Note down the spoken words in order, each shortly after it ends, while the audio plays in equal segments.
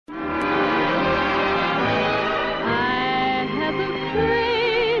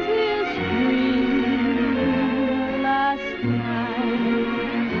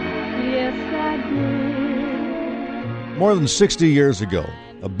More than 60 years ago,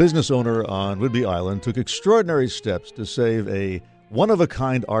 a business owner on Whidbey Island took extraordinary steps to save a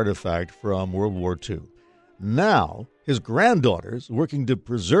one-of-a-kind artifact from World War II. Now, his granddaughter's working to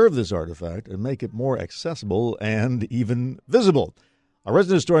preserve this artifact and make it more accessible and even visible. Our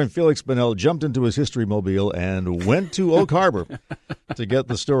resident historian Felix Bonnell jumped into his history mobile and went to Oak Harbor to get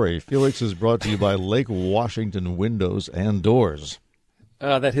the story. Felix is brought to you by Lake Washington Windows and Doors.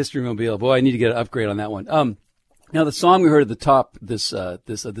 That history mobile, boy, I need to get an upgrade on that one. Now, the song we heard at the top this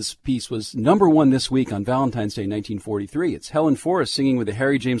piece was number one this week on Valentine's Day, 1943. It's Helen Forrest singing with the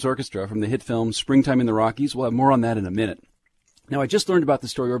Harry James Orchestra from the hit film Springtime in the Rockies. We'll have more on that in a minute. Now, I just learned about the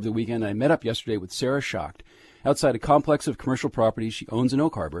story over the weekend. I met up yesterday with Sarah Schacht outside a complex of commercial properties she owns in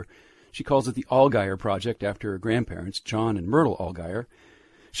Oak Harbor. She calls it the Allgaier Project after her grandparents, John and Myrtle Allgaier.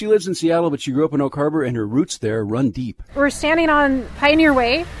 She lives in Seattle, but she grew up in Oak Harbor, and her roots there run deep. We're standing on Pioneer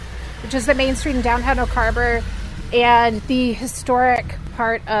Way, which is the main street in downtown Oak Harbor, and the historic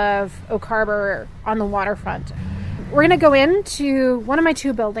part of Oak Harbor on the waterfront. We're going to go into one of my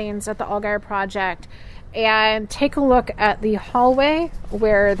two buildings at the Allgaier Project and take a look at the hallway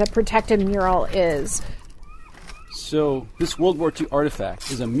where the protected mural is. So this World War II artifact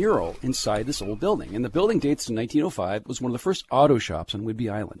is a mural inside this old building, and the building dates to 1905. It was one of the first auto shops on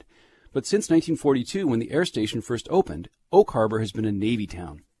Whidbey Island. But since 1942, when the air station first opened, Oak Harbor has been a Navy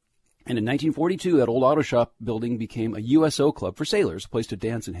town. And in 1942, that old auto shop building became a USO club for sailors, a place to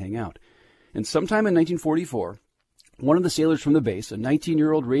dance and hang out. And sometime in 1944, one of the sailors from the base, a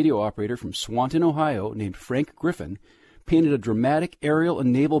 19-year-old radio operator from Swanton, Ohio, named Frank Griffin, painted a dramatic aerial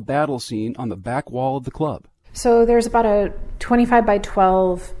and naval battle scene on the back wall of the club. So there's about a 25 by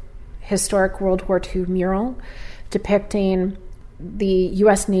 12 historic World War II mural depicting the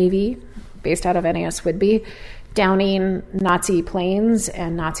U.S. Navy, based out of NAS Whidbey, downing Nazi planes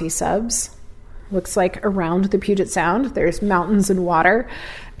and Nazi subs. Looks like around the Puget Sound, there's mountains and water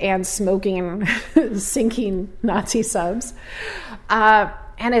and smoking, sinking Nazi subs. And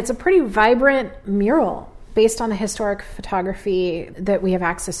it's a pretty vibrant mural based on the historic photography that we have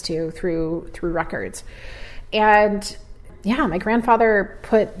access to through records. And yeah, my grandfather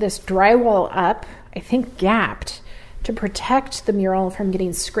put this drywall up, I think gapped, to protect the mural from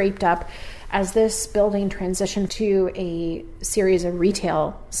getting scraped up as this building transitioned to a series of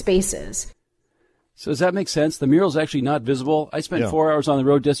retail spaces. So does that make sense? The mural's actually not visible. I spent 4 hours on the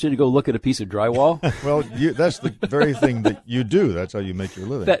road yesterday to go look at a piece of drywall. Well, that's the very thing that you do. That's how you make your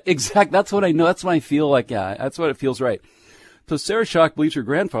living. That's what I know. That's what I feel like. Yeah, that's what it feels right. So Sarah Schacht believes her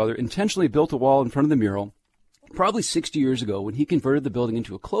grandfather intentionally built a wall in front of the mural probably 60 years ago when he converted the building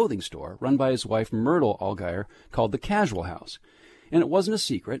into a clothing store run by his wife Myrtle Allgaier called the Casual House. And it wasn't a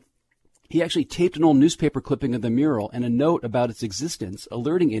secret. He actually taped an old newspaper clipping of the mural and a note about its existence,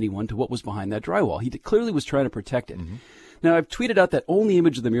 alerting anyone to what was behind that drywall. He clearly was trying to protect it. Mm-hmm. Now, I've tweeted out that only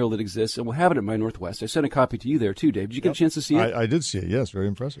image of the mural that exists, and we'll have it at My Northwest. I sent a copy to you there, too, Dave. Did you get a chance to see it? I did see it, yes. Very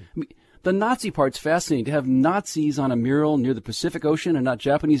impressive. I mean, the Nazi part's fascinating. To have Nazis on a mural near the Pacific Ocean and not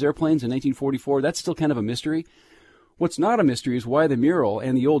Japanese airplanes in 1944, that's still kind of a mystery. What's not a mystery is why the mural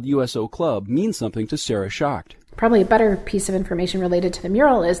and the old USO club mean something to Sarah Schacht. Probably a better piece of information related to the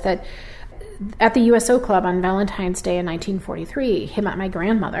mural is that at the USO Club on Valentine's Day in 1943, he met my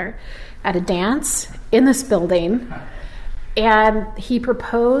grandmother at a dance in this building, and he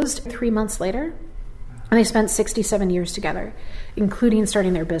proposed 3 months later, and they spent 67 years together, including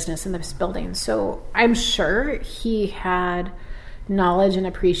starting their business in this building. So I'm sure he had knowledge and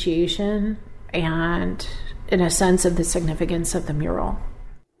appreciation and in a sense of the significance of the mural.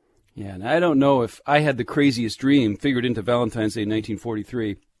 Yeah, and I don't know if I had the craziest dream figured into Valentine's Day in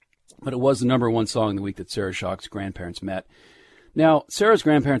 1943, but it was the number one song the week that Sarah Schacht's grandparents met. Now, Sarah's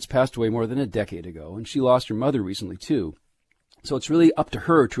grandparents passed away more than a decade ago, and she lost her mother recently, too. So it's really up to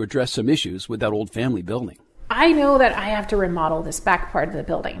her to address some issues with that old family building. I know that I have to remodel this back part of the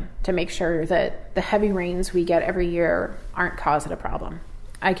building to make sure that the heavy rains we get every year aren't causing a problem.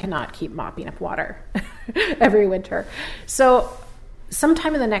 I cannot keep mopping up water every winter. So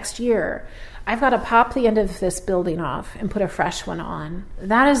sometime in the next year, I've got to pop the end of this building off and put a fresh one on.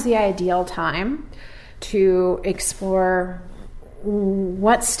 That is the ideal time to explore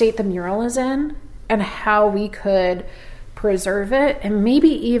what state the mural is in and how we could preserve it and maybe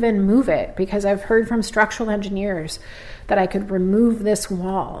even move it, because I've heard from structural engineers that I could remove this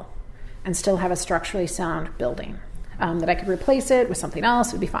wall and still have a structurally sound building, that I could replace it with something else,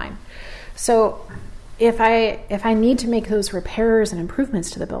 it would be fine. So if I need to make those repairs and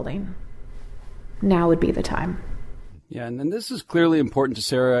improvements to the building, now would be the time. Yeah, and then this is clearly important to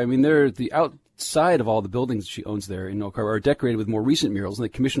Sarah. I mean, the outside of all the buildings she owns there in Oak Harbor are decorated with more recent murals, and they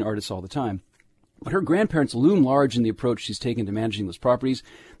commission artists all the time. But her grandparents loom large in the approach she's taken to managing those properties.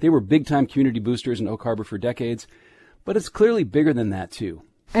 They were big-time community boosters in Oak Harbor for decades. But it's clearly bigger than that, too.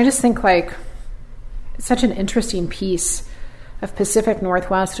 I just think, like, it's such an interesting piece of Pacific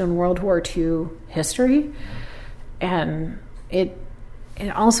Northwest and World War II history. And it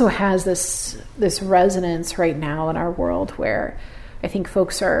also has this resonance right now in our world where I think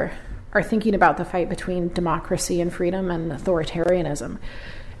folks are thinking about the fight between democracy and freedom and authoritarianism.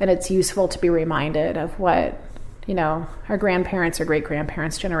 And it's useful to be reminded of what, our grandparents or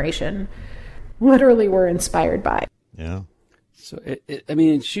great-grandparents' generation literally were inspired by. Yeah. So,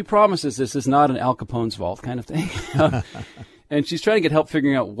 she promises this is not an Al Capone's vault kind of thing. And she's trying to get help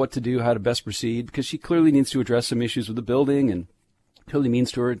figuring out what to do, how to best proceed, because she clearly needs to address some issues with the building and clearly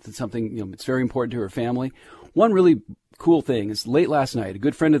means to her it's something, it's very important to her family. One really cool thing is late last night, a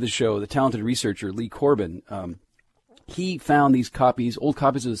good friend of the show, the talented researcher Lee Corbin, he found these old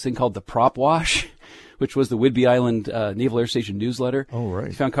copies of this thing called the Prop Wash, which was the Whidbey Island Naval Air Station newsletter. Oh, right.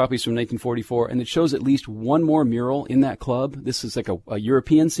 He found copies from 1944, and it shows at least one more mural in that club. This is like a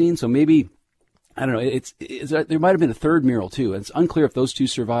European scene, so maybe, I don't know, there might have been a third mural, too. And it's unclear if those two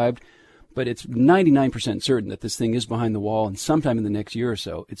survived, but it's 99% certain that this thing is behind the wall, and sometime in the next year or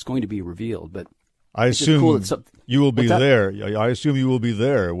so, it's going to be revealed. But I assume you will be there. I assume you will be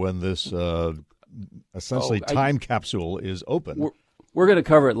there when this essentially time capsule is open. We're going to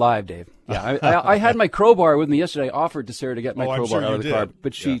cover it live, Dave. Yeah, I had my crowbar with me yesterday. I offered to Sarah to get my crowbar out of the car,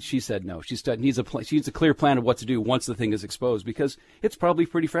 but she said no. She needs a clear plan of what to do once the thing is exposed, because it's probably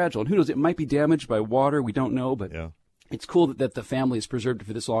pretty fragile. And who knows, it might be damaged by water. We don't know, but it's cool that the family has preserved it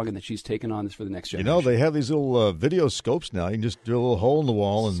for this long and that she's taken on this for the next generation. They have these little video scopes now. You can just drill a little hole in the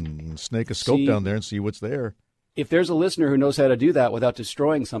wall and snake a scope down there and see what's there. If there's a listener who knows how to do that without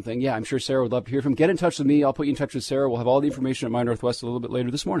destroying something, I'm sure Sarah would love to hear from him. Get in touch with me. I'll put you in touch with Sarah. We'll have all the information at My Northwest a little bit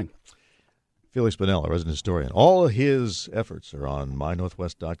later this morning. Felix Spinella, resident historian. All of his efforts are on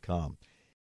mynorthwest.com.